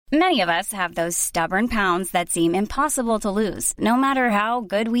Many of us have those stubborn pounds that seem impossible to lose, no matter how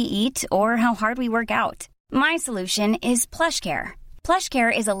good we eat or how hard we work out. My solution is PlushCare.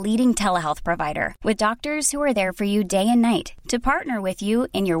 PlushCare is a leading telehealth provider with doctors who are there for you day and night to partner with you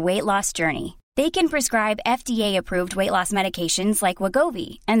in your weight loss journey. They can prescribe FDA-approved weight loss medications like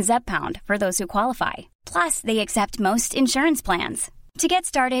Wegovy and Zepbound for those who qualify. Plus, they accept most insurance plans. To get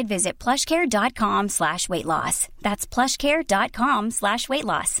started, visit plushcare.com/weightloss. That's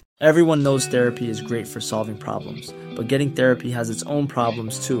plushcare.com/weightloss. Everyone knows therapy is great for solving problems, but getting therapy has its own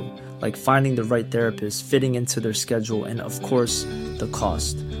problems too, like finding the right therapist, fitting into their schedule, and of course, the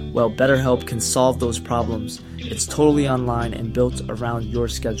cost. Well, BetterHelp can solve those problems. It's totally online and built around your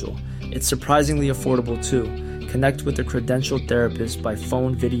schedule. It's surprisingly affordable too. Connect with a credentialed therapist by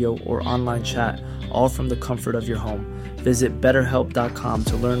phone, video, or online chat, all from the comfort of your home. Visit BetterHelp.com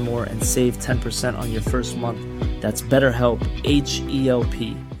to learn more and save 10% on your first month. That's BetterHelp,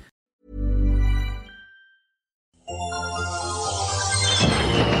 H-E-L-P.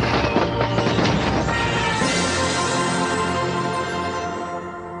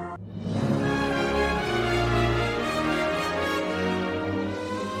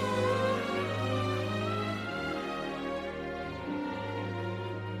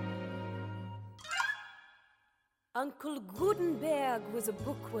 Uncle Gutenberg was a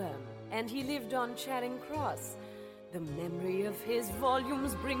bookworm, and he lived on Charing Cross. The memory of his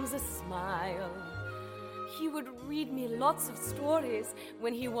volumes brings a smile. He would read me lots of stories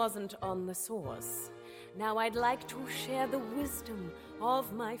when he wasn't on the source. Now I'd like to share the wisdom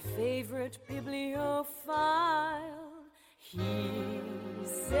of my favorite bibliophile. He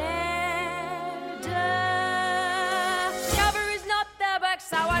said, cover is not the book,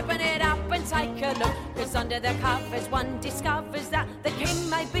 so open it up and take a look. Cause under the covers one discovers that the king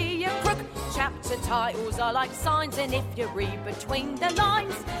may be a crook. Chapter titles are like signs, and if you read between the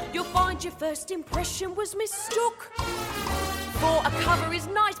lines, you'll find your first impression was mistook. For a cover is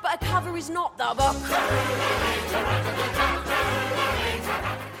nice, but a cover is not the book.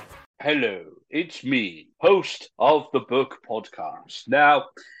 Hello, it's me, host of the Book Podcast. Now,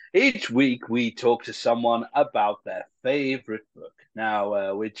 each week we talk to someone about their favourite book.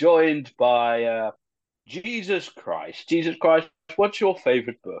 Now, we're joined by Jesus Christ. Jesus Christ, what's your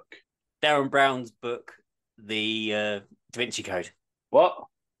favourite book? Darren Brown's book, The Da Vinci Code. What?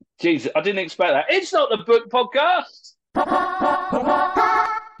 Jesus, I didn't expect that. It's not the Book Podcast!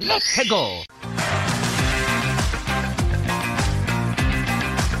 Let's go!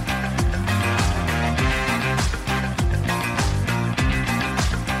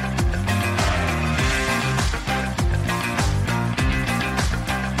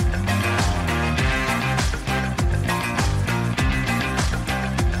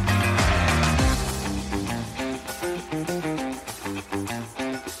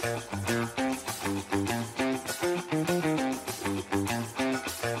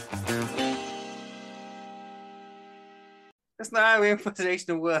 That's not how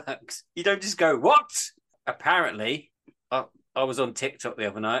impersonation works. You don't just go, what? Apparently, I was on TikTok the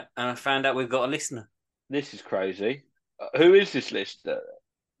other night and I found out we've got a listener. This is crazy. Who is this listener?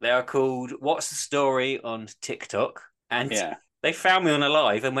 They are called What's the Story on TikTok. And Yeah. they found me on a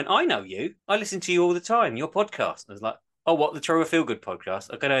live and went, I know you. I listen to you all the time, your podcast. I was like, oh, what, the Trevor Feel Good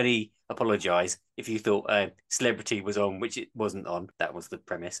podcast? I can only apologise if you thought Celebrity was on, which it wasn't on. That was the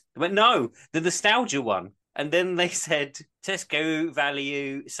premise. They went, no, the nostalgia one. And then they said Tesco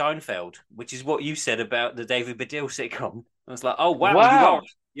value Seinfeld, which is what you said about the David Baddiel sitcom. I was like, oh, wow.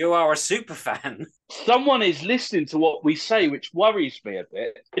 You are a super fan. Someone is listening to what we say, which worries me a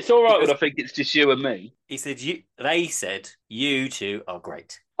bit. It's all right when I think it's just you and me. He said, they said, you two are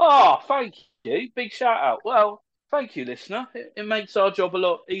great. Oh, thank you. Big shout out. Well, thank you, listener. It makes our job a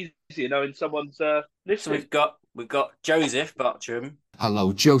lot easier knowing someone's listening. So we've got Joseph Bartram.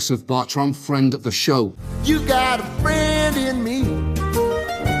 Hello, Joseph Bartram, friend of the show. You got a friend in me.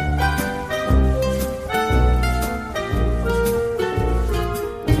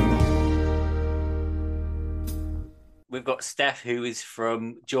 We've got Steph, who is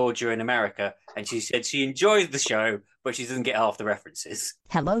from Georgia in America, and she said she enjoys the show, but she doesn't get half the references.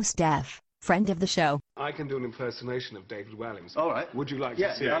 Hello, Steph, friend of the show. I can do an impersonation of David Walliams. All right. Would you like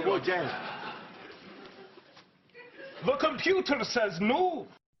Yeah, to see it? I would, James. The computer says no.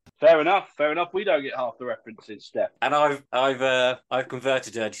 Fair enough. We don't get half the references, Steph. And I've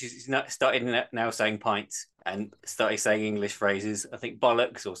converted her. She's started now saying pints. and started saying English phrases. I think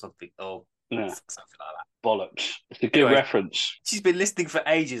bollocks or something, or Yeah. something like that. Bollocks. It's a good Anyway. reference. She's been listening for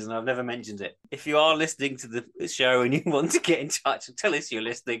ages and I've never mentioned it. If you are listening to the show and you want to get in touch and tell us you're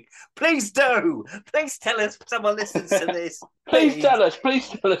listening, please do. Please tell us someone listens to this. Please tell us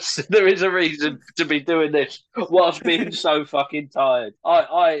there is a reason to be doing this whilst being so fucking tired.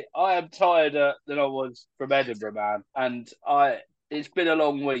 I am tireder than I was from Edinburgh, man. And it's been a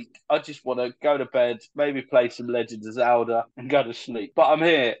long week. I just want to go to bed, maybe play some Legend of Zelda and go to sleep. But I'm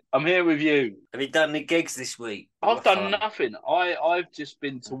here. I'm here with you. Have you done any gigs this week? I've done nothing. I've just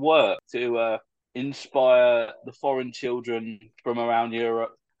been to work to inspire the foreign children from around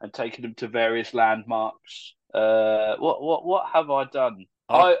Europe and taken them to various landmarks. What have I done?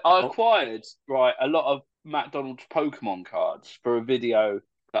 I acquired a lot of McDonald's Pokemon cards for a video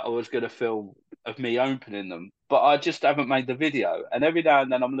that I was going to film of me opening them, but I just haven't made the video. And every now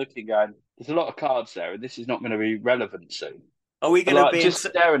and then I'm looking, going, "There's a lot of cards there, and this is not going to be relevant soon." Are we going to be just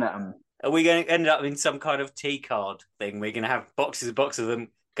staring at them? Are we going to end up in some kind of T card thing? We're going to have boxes of them.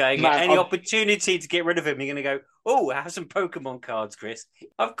 Going, Man, any opportunity to get rid of him, you're going to go, oh, I have some Pokemon cards, Chris.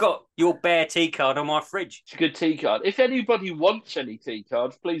 I've got your Bear T card on my fridge. It's a good T card. If anybody wants any T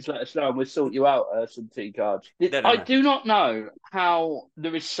cards, please let us know and we'll sort you out some T cards. I do not know how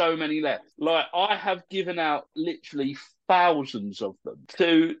there is so many left. Like, I have given out literally thousands of them.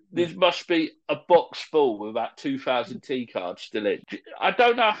 So this must be a box full with about 2,000 T cards still in. I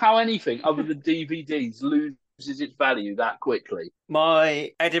don't know how anything other than DVDs loses its value that quickly.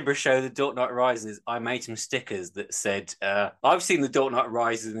 My Edinburgh show, The Dark Knight Rises, I made some stickers that said, I've seen The Dark Knight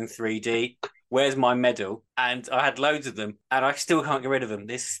Rises in 3D. Where's my medal? And I had loads of them, and I still can't get rid of them.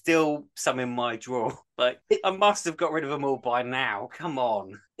 There's still some in my drawer. Like, I must have got rid of them all by now. Come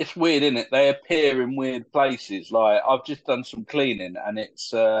on. It's weird, isn't it? They appear in weird places. Like, I've just done some cleaning, and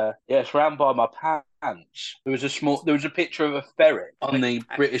it's round by my pants. There was a picture of a ferret on the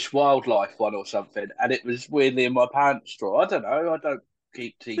British Wildlife one or something, and it was weirdly in my pants drawer. I don't know. I don't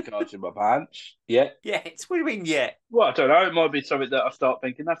keep T cards in my pants. Yeah. What do you mean, yeah? Well, I don't know. It might be something that I start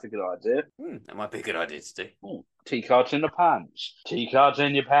thinking that's a good idea. That might be a good idea to do. Ooh, T cards in the pants. T cards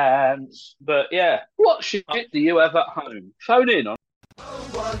in your pants. But yeah, what shit do you have at home? Phone in on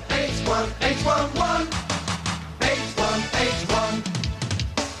 0181811 81811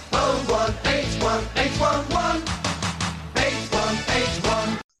 0181811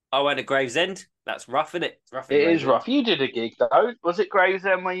 81811. I went to Gravesend. That's rough, isn't it? It is rough. You did a gig, though. Was it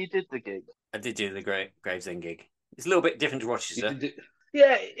Gravesend where you did the gig? I did do the Gravesend gig. It's a little bit different to Rochester.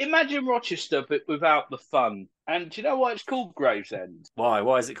 Yeah, imagine Rochester, but without the fun. And do you know why it's called Gravesend? Why?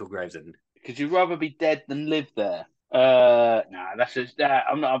 Why is it called Gravesend? Because you'd rather be dead than live there. That's just that.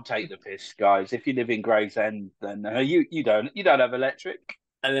 I'm taking the piss, guys. If you live in Gravesend, then you don't have electric.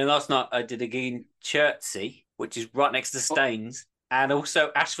 And then last night I did a gig in Chertsey, which is right next to Staines, and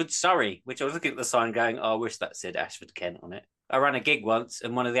also Ashford, Surrey, which I was looking at the sign going, I wish that said Ashford, Kent on it. I ran a gig once,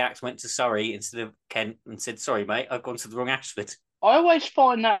 and one of the acts went to Surrey instead of Kent and said, sorry, mate, I've gone to the wrong Ashford. I always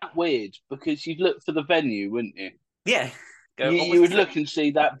find that weird because you'd look for the venue, wouldn't you? Yeah. You would look and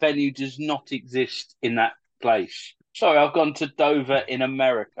see that venue does not exist in that place. Sorry, I've gone to Dover in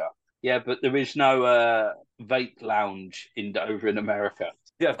America. Yeah, but there is no vape lounge in Dover in America.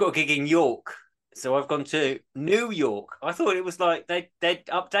 Yeah, I've got a gig in York. So I've gone to New York. I thought it was like they'd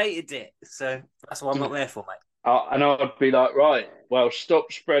updated it. So that's what I'm not there for, mate. And I'd be like, right, well,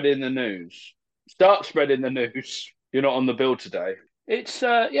 stop spreading the news. Start spreading the news. You're not on the bill today. It's,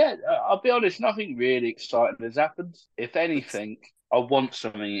 I'll be honest, nothing really exciting has happened. If anything, I want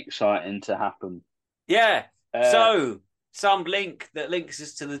something exciting to happen. Yeah. So, some link that links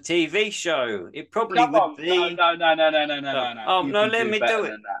us to the TV show. It probably would be... No. Oh, no, let me do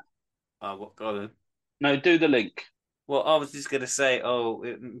it. Oh, what? Go on. No, do the link. Well, I was just going to say, it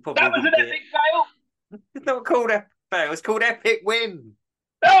probably that was an epic fail. It's not called epic fail. It's called epic win.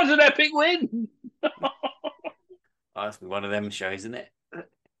 That was an epic win. That's one of them shows, isn't it?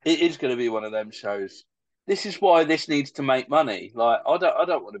 It is going to be one of them shows. This is why this needs to make money. Like, I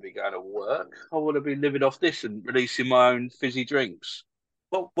don't want to be going to work. I want to be living off this and releasing my own fizzy drinks.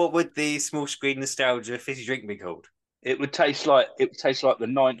 What would the small screen nostalgia fizzy drink be called? It would taste like the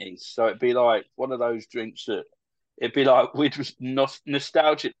 90s. So it'd be like one of those drinks that it'd be like we'd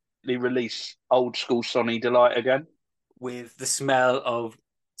nostalgically release old school Sonny Delight again. With the smell of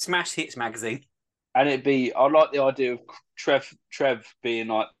Smash Hits magazine. And I like the idea of Trev being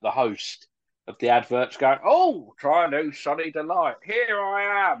like the host of the adverts going, oh, try a new Sonny Delight. Here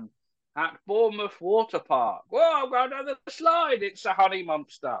I am at Bournemouth Water Park. Whoa, I'm going down the slide. It's a honey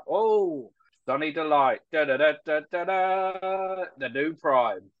monster. Oh, Sonny Delight. Da-da-da-da-da-da. The new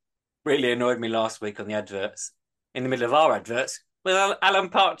Prime. really annoyed me last week on the adverts. In the middle of our adverts, with Alan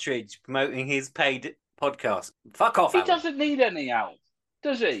Partridge promoting his paid podcast. Fuck off, He Alan. doesn't need any help,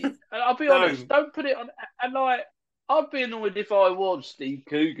 does he? And I'll be No. honest, don't put it on. And like, I'd be annoyed if I was Steve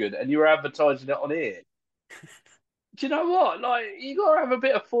Coogan and you were advertising it on here. Do you know what? Like, you got to have a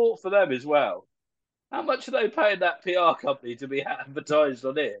bit of thought for them as well. How much are they paying that PR company to be advertised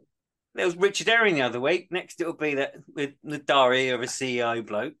on here? There was Richard Herring the other week. Next, it'll be that with the diary of a CEO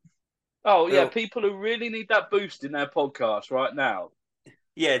bloke. Oh, yeah, Well- people who really need that boost in their podcast right now.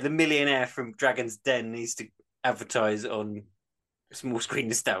 Yeah, the millionaire from Dragon's Den needs to advertise on small screen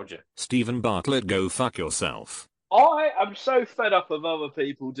nostalgia. Stephen Bartlett, go fuck yourself. I am so fed up of other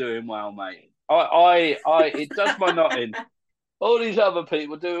people doing well, mate. It does my nut in. All these other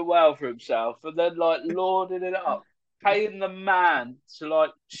people doing well for himself and then, like, lauding it up. Paying the man to,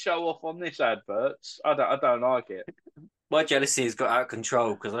 like, show off on this adverts. I don't like it. My jealousy has got out of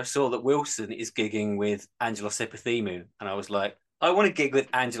control because I saw that Wilson is gigging with Angelos Epithemou, and I was like, I want to gig with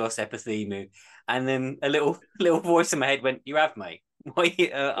Angelos Epithemou. And then a little voice in my head went, "You have, mate." Why?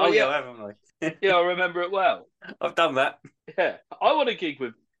 yeah. I haven't I? Yeah, I remember it well. I've done that, Yeah, I want to gig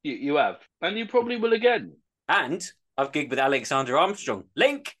with you. You have, and you probably will again. and I've gigged with Alexander Armstrong.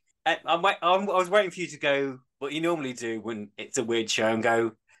 Link. I was waiting for you to go what you normally do when it's a weird show and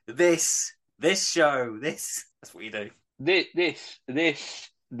go this show. That's what you do. This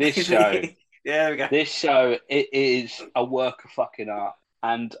show. Yeah, there we go. This show, it is a work of fucking art,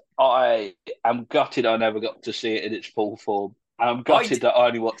 and I am gutted I never got to see it in its full form. I'm gutted that I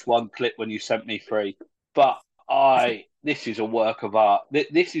only watched one clip when you sent me 3. But this is a work of art.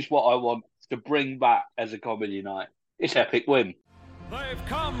 This is what I want to bring back as a comedy night. It's Epic Win. They've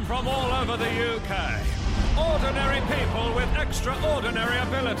come from all over the UK. Ordinary people with extraordinary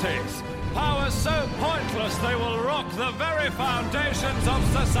abilities. Powers so pointless they will rock the very foundations of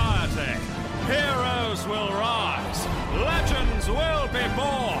society. Heroes will rise. Legends will be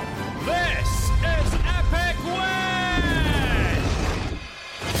born. This is Epic Win!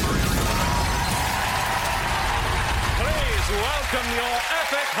 Please welcome your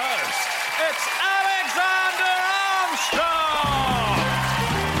epic host. It's Alexander Armstrong!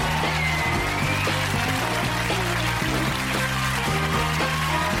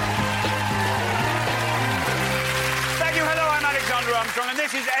 Thank you. Hello, I'm Alexander Armstrong, and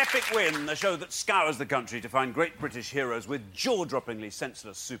this is Epic Win, the show that scours the country to find great British heroes with jaw-droppingly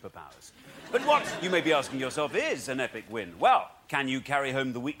senseless superpowers. But what, you may be asking yourself, is an epic win? Well, can you carry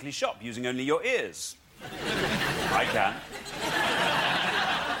home the weekly shop using only your ears? I can.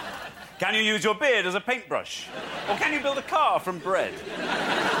 Can you use your beard as a paintbrush? Or can you build a car from bread?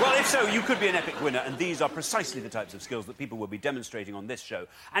 Well, if so, you could be an epic winner, and these are precisely the types of skills that people will be demonstrating on this show.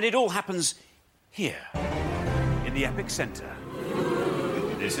 And it all happens here, in the Epic Centre.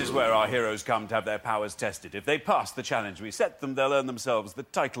 This is where our heroes come to have their powers tested. If they pass the challenge we set them, they'll earn themselves the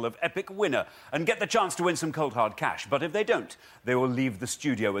title of Epic Winner and get the chance to win some cold hard cash. But if they don't, they will leave the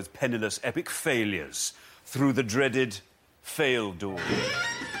studio as penniless epic failures through the dreaded fail door.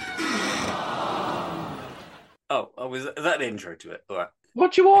 Oh, was that an intro to it? All right.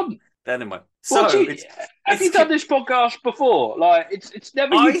 What do you want? Then am I. Have you done this podcast before? Like, it's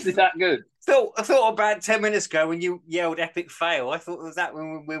never usually that good. I thought about 10 minutes ago when you yelled "epic fail." I thought it was that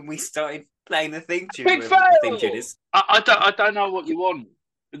when we started playing the theme tune. Big fail. The theme tune is. I don't know what you want.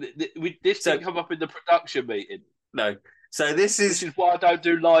 This didn't come up in the production meeting. No. So this is why I don't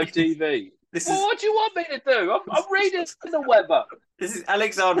do live TV. What do you want me to do? I'm reading the weather. This is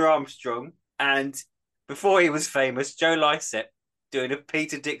Alexander Armstrong, and before he was famous, Joe Lycett doing a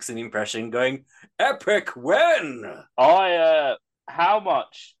Peter Dixon impression, going "Epic Win." How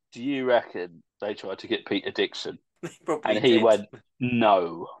much do you reckon they tried to get Peter Dixon? Probably and he did. went,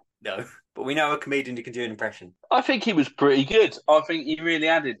 no. No, but we know a comedian who can do an impression. I think he was pretty good. I think he really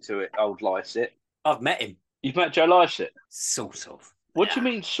added to it, old Lycett. I've met him. You've met Joe Lycett? Sort of. What do you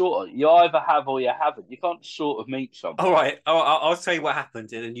mean, sort of? You either have or you haven't. You can't sort of meet someone. All right, I'll tell you what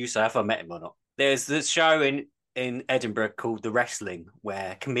happened, and then you say if I met him or not. There's this show in Edinburgh called The Wrestling,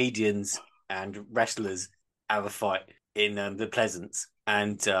 where comedians and wrestlers have a fight in the Pleasance.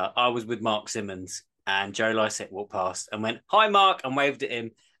 And I was with Mark Simmons, and Joe Lycett walked past and went, "Hi, Mark," and waved at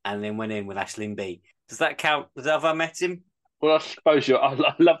him, and then went in with Aisling B. Does that count? Have I met him? Well, I suppose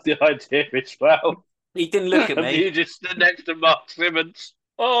I love the idea as well. He didn't look at me. You just stood next to Mark Simmons.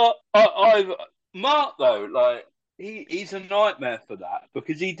 Oh, Mark, though, like, he's a nightmare for that,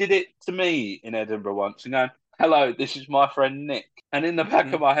 because he did it to me in Edinburgh once and going, "Hello, this is my friend Nick." And in the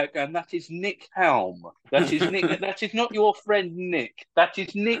back of my head going, "That is Nick Helm. That is Nick. That is not your friend Nick. That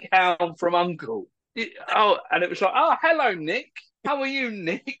is Nick Helm from Uncle." And it was like, "Oh, hello, Nick." How are you,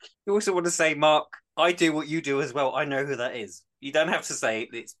 Nick? You also want to say, Mark, I do what you do as well. I know who that is. You don't have to say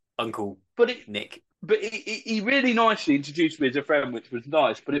it's Uncle Nick. But he really nicely introduced me as a friend, which was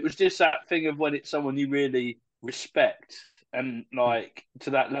nice. But it was just that thing of when it's someone you really respect and like to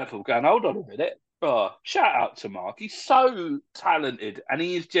that level, going, hold on a minute. Oh, shout out to Mark. He's so talented and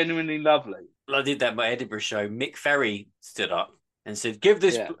he is genuinely lovely. Well, I did that at my Edinburgh show. Mick Ferry stood up and said, give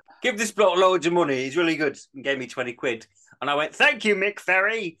this bloke loads of money. He's really good. And gave me 20 quid. And I went, thank you, Mick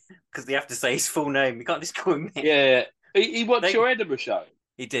Ferry. Because they have to say his full name. You can't just call him Mick. Yeah. He watched your Edinburgh show?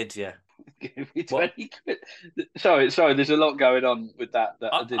 He did, yeah. Give me 20 quid. Sorry, there's a lot going on with that.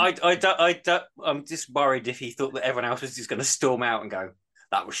 I'm just worried if he thought that everyone else was just going to storm out and go,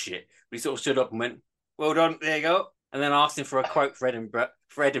 that was shit. But he sort of stood up and went, well done, there you go. And then I asked him for a quote for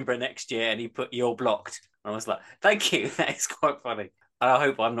Edinburgh next year, and he put, you're blocked. And I was like, thank you, that is quite funny. And I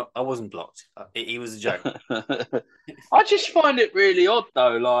hope I wasn't blocked. He was a joke. I just find it really odd,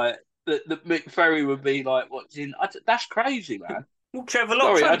 though, like, that Mick Ferry would be like, that's crazy, man. Well, Trevor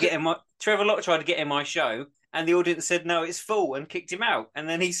Lott tried to get in my show, and the audience said, no, it's full, and kicked him out. And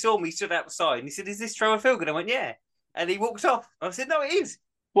then he saw me stood outside, and he said, is this Trevor Feelgood? I went, yeah. And he walked off. I said, no, it is.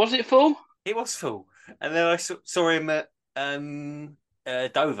 Was it full? It was full. And then I saw him at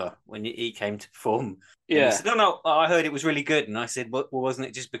Dover when he came to perform. Yeah. And he said, no, I heard it was really good. And I said, well, wasn't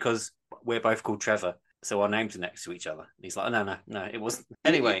it just because we're both called Trevor? So our names are next to each other. And he's like, no, it wasn't.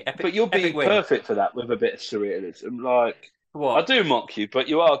 Anyway, but you'll be perfect for that with a bit of surrealism. Like, what? I do mock you, but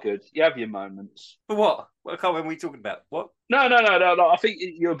you are good. You have your moments. For what? What are we talking about? What? No. I think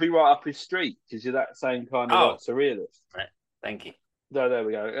you'll be right up his street because you're that same kind of like surrealist. Right. Thank you. No, there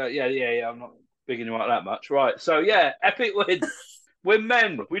we go. Yeah. I'm not bigging you out that much. Right. So yeah, epic win. We're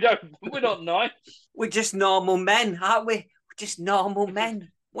men. We're not nice. We're just normal men, aren't we? We're just normal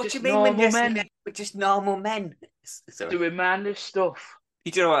men. What do you mean we're just normal men? Sorry. Doing manly stuff.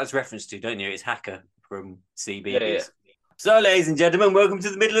 You do know what it's reference to, don't you? It's Hacker from CB. Yeah. So, ladies and gentlemen, welcome to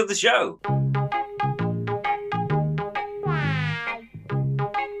the middle of the show.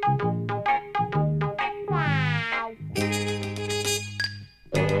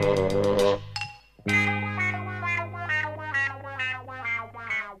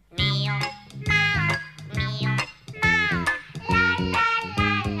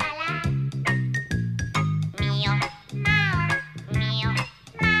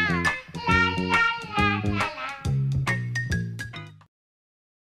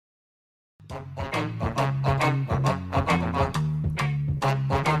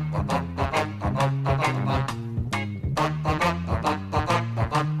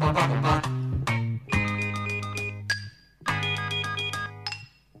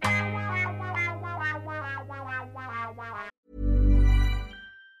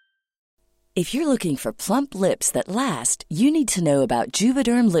 If you're looking for plump lips that last, you need to know about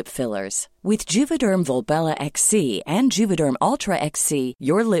Juvederm lip fillers. With Juvederm Volbella XC and Juvederm Ultra XC,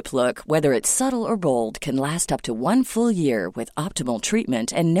 your lip look, whether it's subtle or bold, can last up to 1 full year with optimal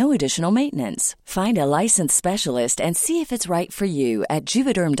treatment and no additional maintenance. Find a licensed specialist and see if it's right for you at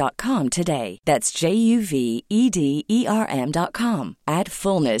Juvederm.com today. That's JUVEDERM.com. Add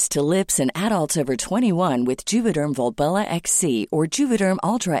fullness to lips in adults over 21 with Juvederm Volbella XC or Juvederm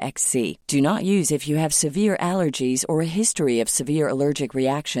Ultra XC. Do not use if you have severe allergies or a history of severe allergic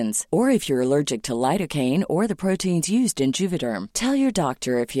reactions, or if you're allergic to lidocaine or the proteins used in Juvederm. Tell your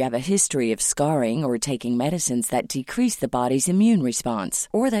doctor if you have a history of scarring or taking medicines that decrease the body's immune response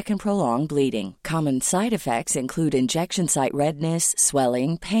or that can prolong bleeding. Common side effects include injection site redness,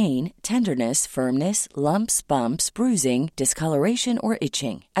 swelling, pain, tenderness, firmness, lumps, bumps, bruising, discoloration, or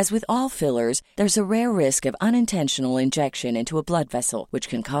itching. As with all fillers, there's a rare risk of unintentional injection into a blood vessel, which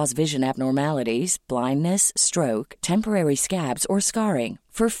can cause vision abnormalities, blindness, stroke, temporary scabs, or scarring.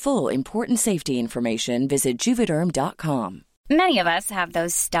 For full, important safety information, visit Juvederm.com. Many of us have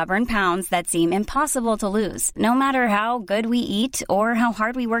those stubborn pounds that seem impossible to lose, no matter how good we eat or how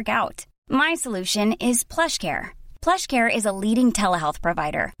hard we work out. My solution is PlushCare. PlushCare is a leading telehealth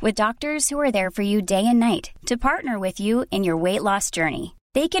provider with doctors who are there for you day and night to partner with you in your weight loss journey.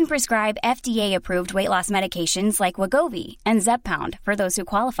 They can prescribe FDA-approved weight loss medications like Wegovy and Zepbound for those who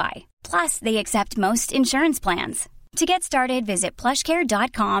qualify. Plus, they accept most insurance plans. To get started, visit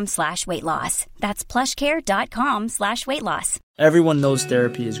plushcare.com/weightloss. That's plushcare.com/weightloss. Everyone knows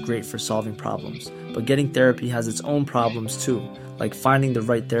therapy is great for solving problems, but getting therapy has its own problems too, like finding the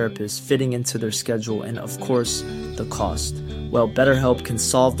right therapist, fitting into their schedule, and of course, the cost. Well, BetterHelp can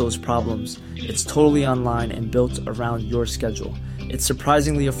solve those problems. It's totally online and built around your schedule. It's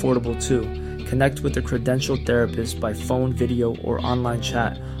surprisingly affordable too. Connect with a credentialed therapist by phone, video, or online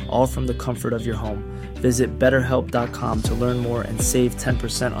chat, all from the comfort of your home. Visit BetterHelp.com to learn more and save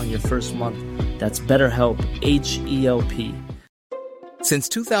 10% on your first month. That's BetterHelp, H-E-L-P. Since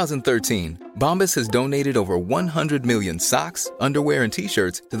 2013, Bombas has donated over 100 million socks, underwear, and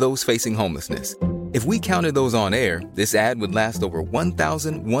T-shirts to those facing homelessness. If we counted those on air, this ad would last over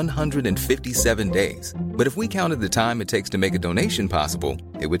 1,157 days. But if we counted the time it takes to make a donation possible,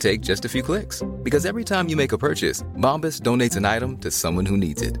 it would take just a few clicks. Because every time you make a purchase, Bombas donates an item to someone who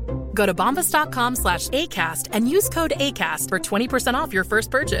needs it. Go to bombas.com/ACAST and use code ACAST for 20% off your first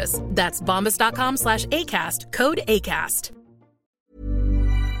purchase. That's bombas.com/ACAST, code ACAST.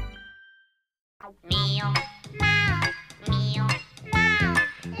 Meow, meow, meow, meow, la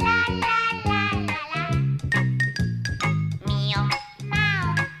la la la la. Meow,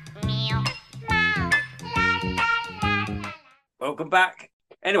 meow, meow, meow, la la la la. Welcome back.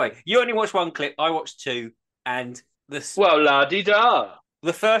 Anyway, you only watched one clip. I watched two, and well, la-di-da.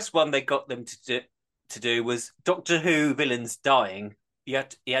 The first one they got them to do was Doctor Who villains dying. You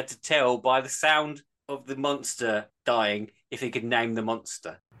had to tell by the sound of the monster dying if he could name the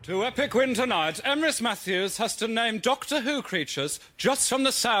monster. To Epic Win tonight, Emrys Matthews has to name Doctor Who creatures just from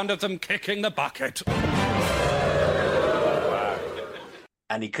the sound of them kicking the bucket.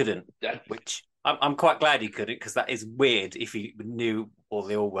 And he couldn't, which I'm quite glad he couldn't, because that is weird if he knew all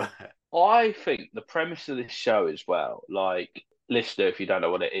they all were. I think the premise of this show as well, like, listener, if you don't know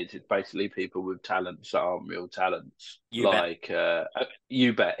what it is, it's basically people with talents that aren't real talents. You bet.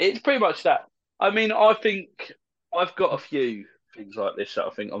 It's pretty much that. I mean, I think I've got a few things like this that I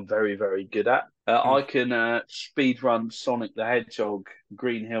think I'm very, very good at. I can speed run Sonic the Hedgehog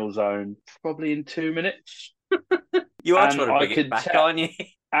Green Hill Zone probably in 2 minutes. You are trying to bring it back, aren't you?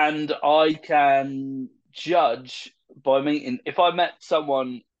 And I can judge by meeting. If I met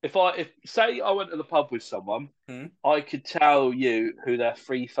someone, if say I went to the pub with someone, I could tell you who their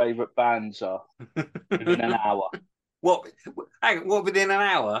 3 favourite bands are within an hour. What? Hang on, what, within an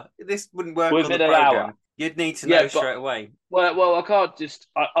hour? This wouldn't work within on the an program. hour. You'd need to know straight away. Well, I can't just.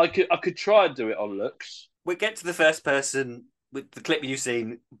 I could try and do it on looks. We get to the first person with the clip you've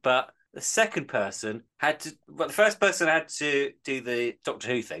seen, but the second person had to. Well, the first person had to do the Doctor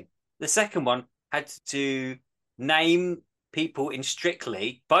Who thing. The second one had to name people in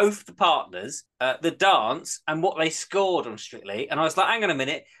Strictly, both the partners, the dance, and what they scored on Strictly. And I was like, hang on a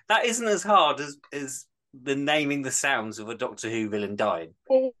minute, that isn't as hard as the naming the sounds of a Doctor Who villain dying.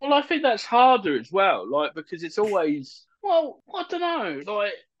 Well, I think that's harder as well, like, because it's always, well, I don't know,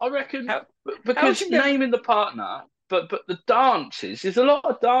 like, I reckon, because naming the partner, but the dances, there's a lot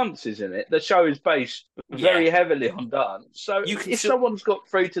of dances in it. The show is based very heavily on dance. So if someone's got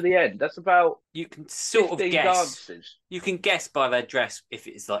through to the end, that's about you can sort of guess. Dances. You can guess by their dress if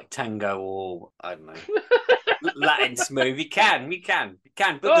it's like tango or, I don't know, Latin smooth. You can.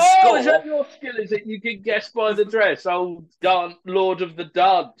 But the score... is that your skill? Is it you can guess by the dress? Oh, Lord of the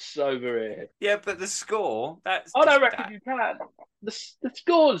Dance over here. Yeah, but the score, that's... I don't reckon you can. The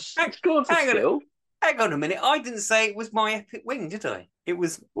scores are skill. Hang on a minute. I didn't say it was my epic win, did I? It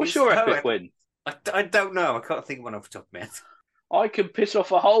was... What's your epic win? I don't know. I can't think of one off the top of my head. I can piss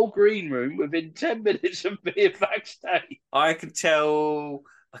off a whole green room within 10 minutes of being backstage. I can tell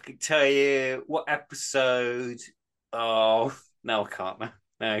you what episode... Oh, no, I can't.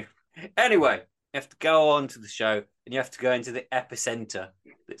 No. Anyway, you have to go on to the show and you have to go into the epicenter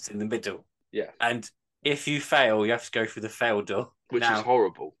that's in the middle. Yeah. And if you fail, you have to go through the fail door. Which is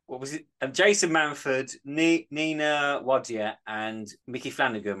horrible. What was it? And Jason Manford, Nina Wadia, and Mickey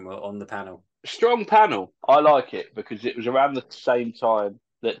Flanagan were on the panel. Strong panel. I like it because it was around the same time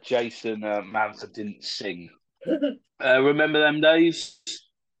that Jason Manford didn't sing. Remember them days?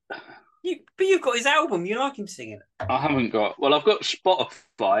 But you've got his album. You like him singing. I haven't got... Well, I've got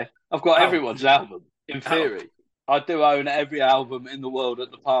Spotify. I've got everyone's album, in theory. I do own every album in the world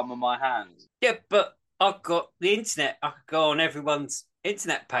at the palm of my hand. Yeah, but I've got the internet. I could go on everyone's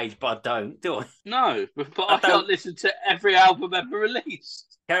internet page, but I don't, do I? No, but I can't listen to every album ever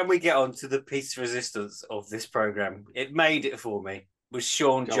released. Can we get on to the piece of resistance of this programme? It made it for me. Was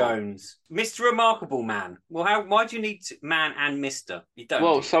Sean Jones. Mr. Remarkable Man. Well, why do you need man and Mr.? You don't.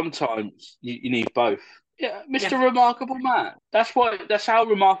 Well, sometimes you need both. Yeah, Mr. Remarkable Man. That's how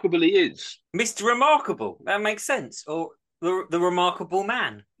remarkable he is. Mr. Remarkable. That makes sense. Or the Remarkable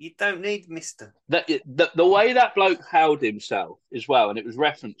Man. You don't need Mr. The way that bloke held himself as well, and it was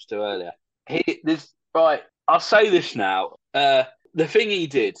referenced to earlier. Right, I'll say this now. The thing he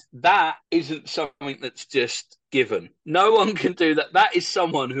did, that isn't something that's just given. No one can do that. That is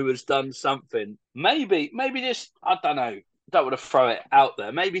someone who has done something. Maybe just, I don't know. Don't want to throw it out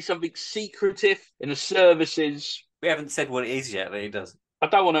there. Maybe something secretive in the services. We haven't said what it is yet that he does. I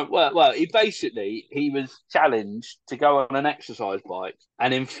don't want to. Well, he was challenged to go on an exercise bike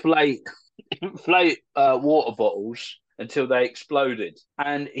and inflate water bottles until they exploded,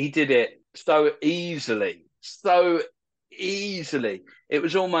 and he did it so easily. It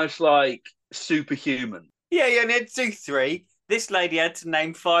was almost like superhuman. Yeah, you only had to do 3. This lady had to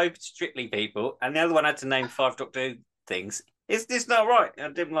name 5 Strictly people, and the other one had to name 5 Doctor Who things. It's just not right. I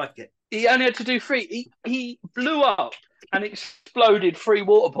didn't like it. He only had to do 3. He blew up and exploded 3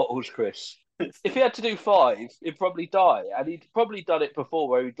 water bottles, Chris. If he had to do 5, he'd probably die. And he'd probably done it before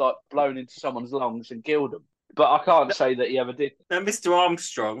where he'd like blown into someone's lungs and killed them. But I can't say that he ever did. Now, Mr.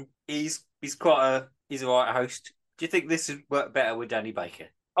 Armstrong, he's a right host. Do you think this would work better with Danny Baker?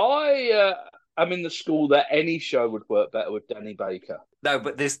 I'm in the school that any show would work better with Danny Baker. No,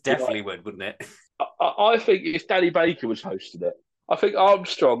 but this definitely would, wouldn't it? I think if Danny Baker was hosting it, I think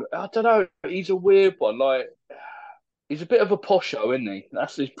Armstrong, I don't know, he's a weird one. Like, he's a bit of a posho, isn't he?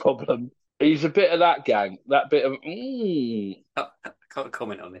 That's his problem. He's a bit of that gang, that bit of, I can't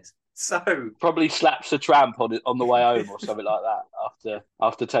comment on this. So probably slaps a tramp on the way home or something like that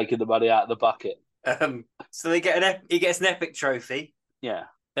after taking the money out of the bucket. So he gets an epic trophy. Yeah.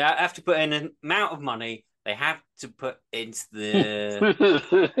 They have to put in an amount of money they have to put into the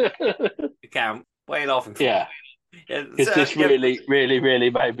account. What are you laughing for? Yeah. Because this really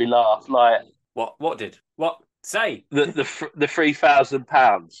made me laugh. Like what did? What? Say. The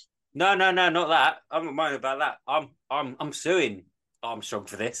 £3,000. No, not that. I'm not moaning about that. I'm suing Armstrong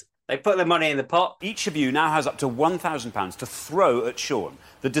for this. They put the money in the pot. Each of you now has up to £1,000 to throw at Sean.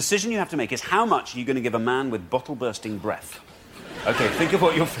 The decision you have to make is how much are you going to give a man with bottle-bursting breath? OK, think of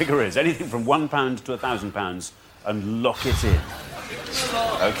what your figure is. Anything from £1 to £1,000 and lock it in.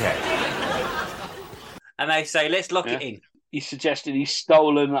 OK. And they say, let's lock it in. He suggested he's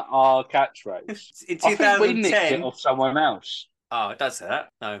stolen our catchphrase. In 2010... I think we nicked it off someone else. Oh, it does say that?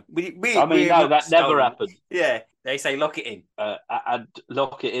 No. That never happened. Yeah, they say lock it in. And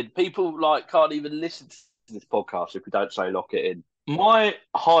lock it in. People can't even listen to this podcast if we don't say lock it in. My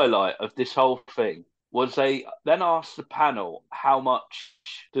highlight of this whole thing was they then asked the panel how much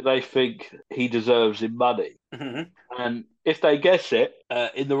do they think he deserves in money. Mm-hmm. And if they guess it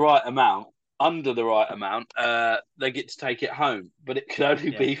in the right amount, under the right amount, they get to take it home. But it could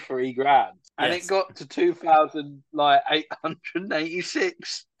only be $3,000. And it got to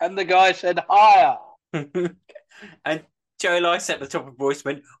 2,886. And the guy said higher. And Joe Lyce at the top of voice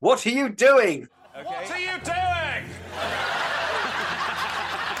went, "What are you doing?" Okay. What are you doing?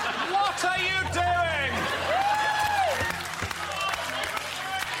 What are you doing?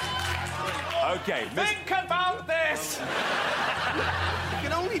 Okay. Think about this. It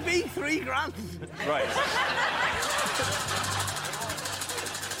can only be $3,000. Right.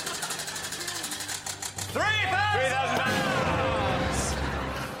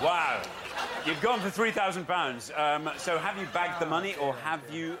 £3,000. Wow. You've gone for £3,000. So have you bagged the money or have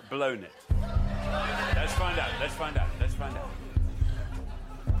you blown it? Let's find out.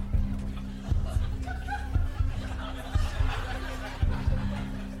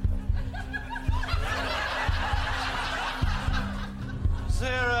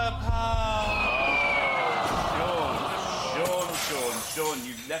 Sean,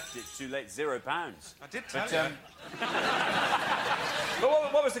 you left it too late. £0. I did tell you.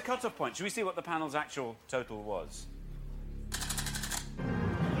 But what was the cut-off point? Should we see what the panel's actual total was?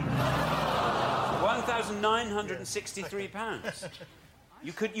 £1,963.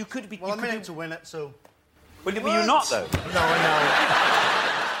 You could be. Well, I'm in it to win it, so. Well, you're not though. No, I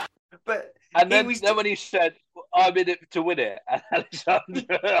know. But then when he said, "I'm in it to win it," and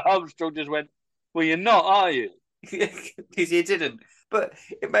Alexander Armstrong just went, "Well, you're not, are you?" Because he didn't. But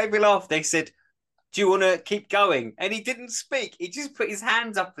it made me laugh. They said, "Do you want to keep going?" And he didn't speak. He just put his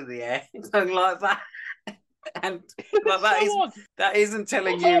hands up in the air, something like that. And like, that isn't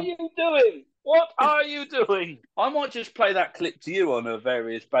telling you. What are you doing? What are you doing? I might just play that clip to you on a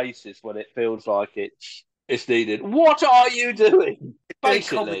various basis when it feels like it's needed. What are you doing?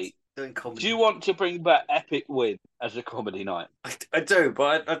 Basically, doing comedy. Do you want to bring back Epic Win as a comedy night? I do,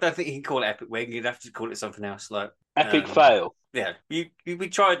 but I don't think you can call it Epic Win. You'd have to call it something else, like Epic Fail. Yeah, we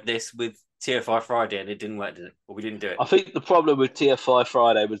tried this with TFI Friday and it didn't work, did it? Or we didn't do it. I think the problem with TFI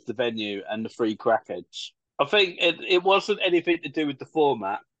Friday was the venue and the free crackheads. I think it wasn't anything to do with the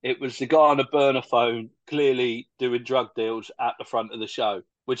format. It was the guy on a burner phone clearly doing drug deals at the front of the show,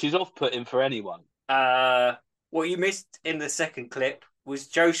 which is off-putting for anyone. What you missed in the second clip was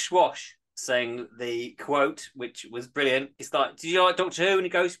Joe Swash saying the quote, which was brilliant. It's like, "Did you like Doctor Who?" And he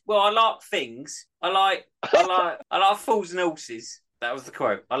goes, "Well, I like things. I like fools and horses." That was the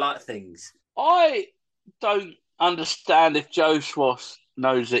quote. I like things. I don't understand if Joe Swash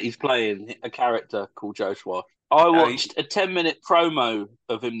knows that he's playing a character called Joe Swash. I watched a 10-minute promo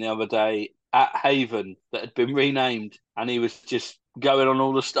of him the other day at Haven that had been renamed, and he was just going on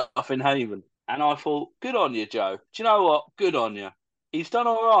all the stuff in Haven. And I thought, good on you, Joe. Do you know what? Good on you. He's done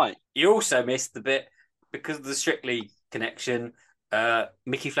all right. You also missed the bit, because of the Strictly connection,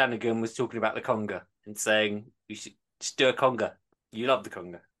 Mickey Flanagan was talking about the conga and saying, you should just do a conga. You love the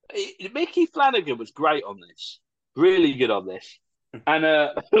conga. Mickey Flanagan was great on this. Really good on this. And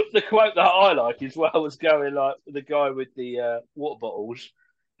the quote that I like as well was going like the guy with the water bottles.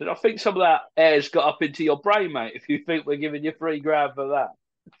 That I think some of that air's got up into your brain, mate, if you think we're giving you $3,000 for that.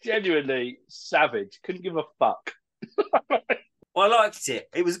 Genuinely savage. Couldn't give a fuck. Well, I liked it.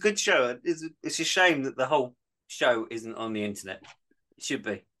 It was a good show. It's a shame that the whole show isn't on the internet. It should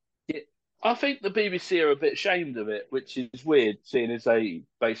be. Yeah, I think the BBC are a bit ashamed of it, which is weird, seeing as they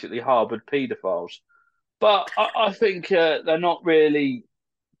basically harboured paedophiles. But I think they're not really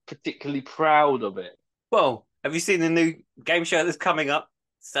particularly proud of it. Well, have you seen the new game show that's coming up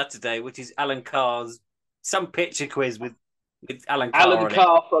Saturday, which is Alan Carr's some picture quiz with Alan Carr Alan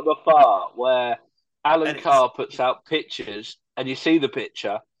Carr from afar, where Alan Carr puts out pictures and you see the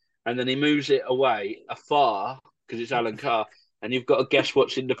picture and then he moves it away afar because it's Alan Carr and you've got to guess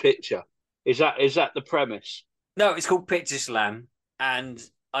what's in the picture. Is that the premise? No, it's called Picture Slam, and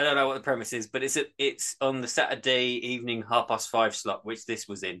I don't know what the premise is, but it's on the Saturday evening 5:30 slot, which this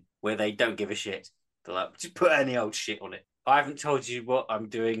was in, where they don't give a shit. They're like, just put any old shit on it. I haven't told you what I'm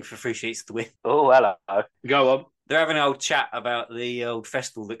doing for Free Sheets to Win. Oh, hello. Go on. They're having an old chat about the old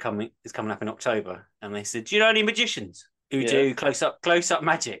festival that is coming up in October, and they said, "Do you know any magicians who do close up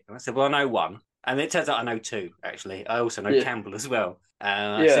magic?" And I said, "Well, I know one," and it turns out I know two actually. I also know Campbell as well.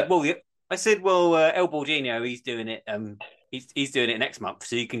 I said, "Well, El Baldino, he's doing it. He's doing it next month,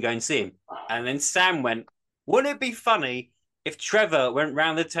 so you can go and see him." And then Sam went, "Wouldn't it be funny if Trevor went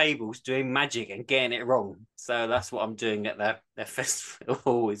round the tables doing magic and getting it wrong?" So that's what I'm doing at their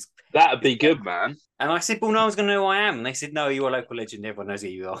festival. That'd be good, man. And I said, "Well, no one's going to know who I am." And they said, "No, you're a local legend. Everyone knows who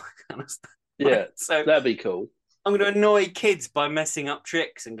you are." Yeah, so that'd be cool. I'm going to annoy kids by messing up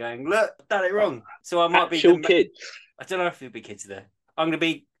tricks and going, "Look, I've done it wrong." So I might Actual be kids. I don't know if it'll be kids there. I'm going to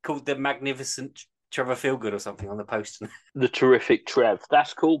be called the Magnificent Trevor Feelgood or something on the poster. The Terrific Trev.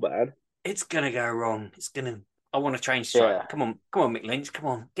 That's cool, man. It's going to go wrong. I want to change strike. Yeah. Come on, Mick Lynch. Come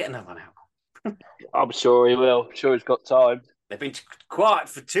on, get another one out. I'm sure he will. I'm sure he's got time. They've been quiet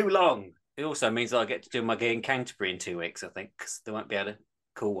for too long. It also means that I get to do my gig in Canterbury in 2 weeks, I think, because they won't be able to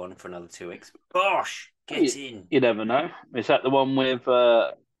call one for another 2 weeks. Gosh, get in. You never know. Is that the one with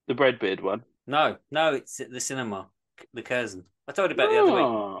the Breadbeard one? No, it's at the cinema, the Curzon. I told you about it the other week.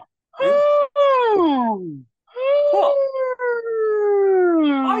 What?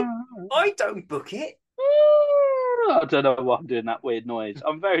 I don't book it. I don't know why I'm doing that weird noise.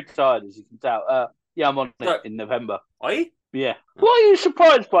 I'm very tired, as you can tell. Yeah, I'm on it in November. Are you? Yeah. Why are you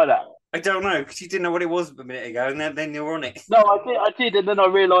surprised by that? I don't know, because you didn't know what it was a minute ago, and then you're on it. No, I did, and then I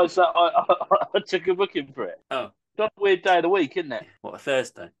realised that I took a booking for it. Oh. It's a weird day of the week, isn't it? What, a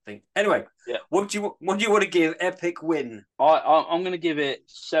Thursday, I think. Anyway, yeah. What do you want to give Epic Win? I'm going to give it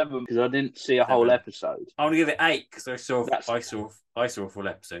 7 because I didn't see a whole episode. I'm going to give it 8 because I saw a full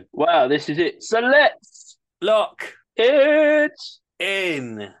episode. Wow, this is it. So let's lock it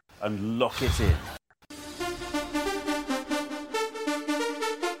in and lock it in.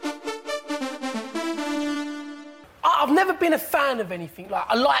 I've never been a fan of anything. Like,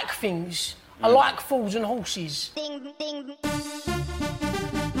 I like things. I like fools and horses. Ding, ding.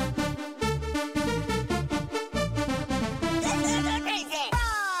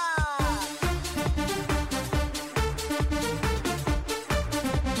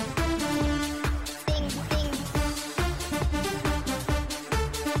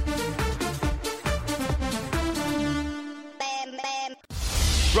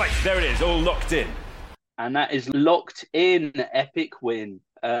 Right, there it is, all locked in. And that is locked in. Epic Win.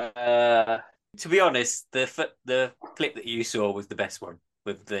 To be honest, the clip that you saw was the best one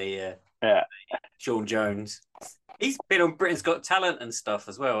with the Sean Jones. He's been on Britain's Got Talent and stuff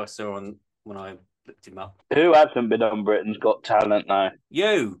as well. I saw when I looked him up. Who hasn't been on Britain's Got Talent now?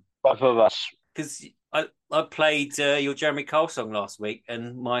 You. Both of us. Because I played your Jeremy Kyle song last week,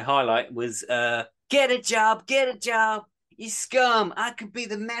 and my highlight was "Get a job, you scum! I could be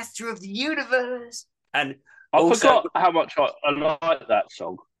the master of the universe." And I forgot how much I like that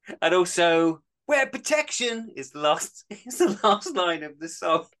song. And also, "Wear protection" is the last line of the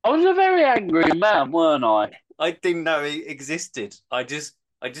song. I was a very angry man, weren't I? I didn't know it existed. I just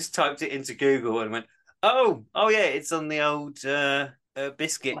typed it into Google and went, oh yeah, it's on the old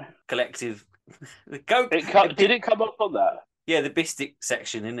Biscuit Collective. Did it come up on that? Yeah, the biscuit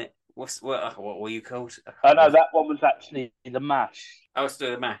section, isn't it? What were you called? I know that one was actually the mash. I was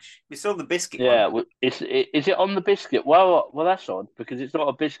doing the mash. We saw the biscuit Yeah, one. is it on the biscuit? Well, that's odd because it's not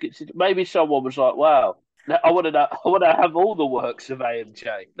a biscuit. Maybe someone was like, "Wow, I want to have all the works of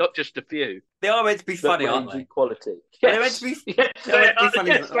A&J, not just a few." They are meant to be funny, aren't they? Quality. They're meant to be. Yes, They're meant to be funny.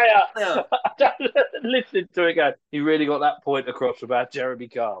 Yes, they are. Listen to it again. You really got that point across about Jeremy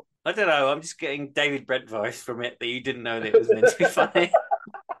Kyle. I don't know. I'm just getting David Brent vibes from it that you didn't know that it was meant to be funny.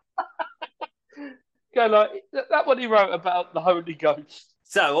 Go like that one he wrote about the Holy Ghost.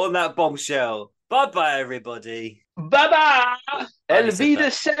 So on that bombshell, bye everybody. Bye bye.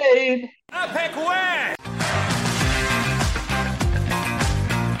 Elvida Sane. Epic win!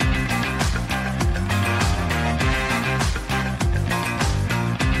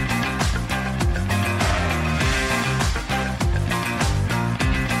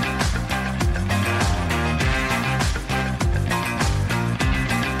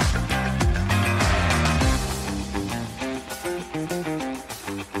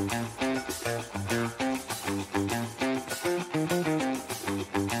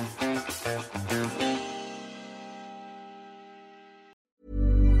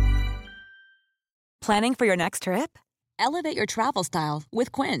 Planning for your next trip? Elevate your travel style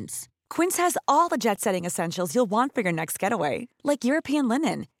with Quince. Quince has all the jet-setting essentials you'll want for your next getaway, like European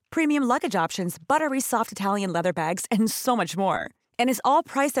linen, premium luggage options, buttery soft Italian leather bags, and so much more. And is all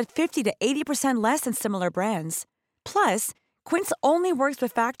priced at 50 to 80% less than similar brands. Plus, Quince only works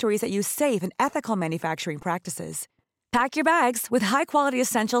with factories that use safe and ethical manufacturing practices. Pack your bags with high-quality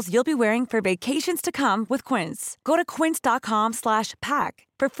essentials you'll be wearing for vacations to come with Quince. Go to quince.com/pack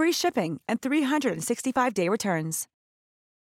for free shipping and 365-day returns.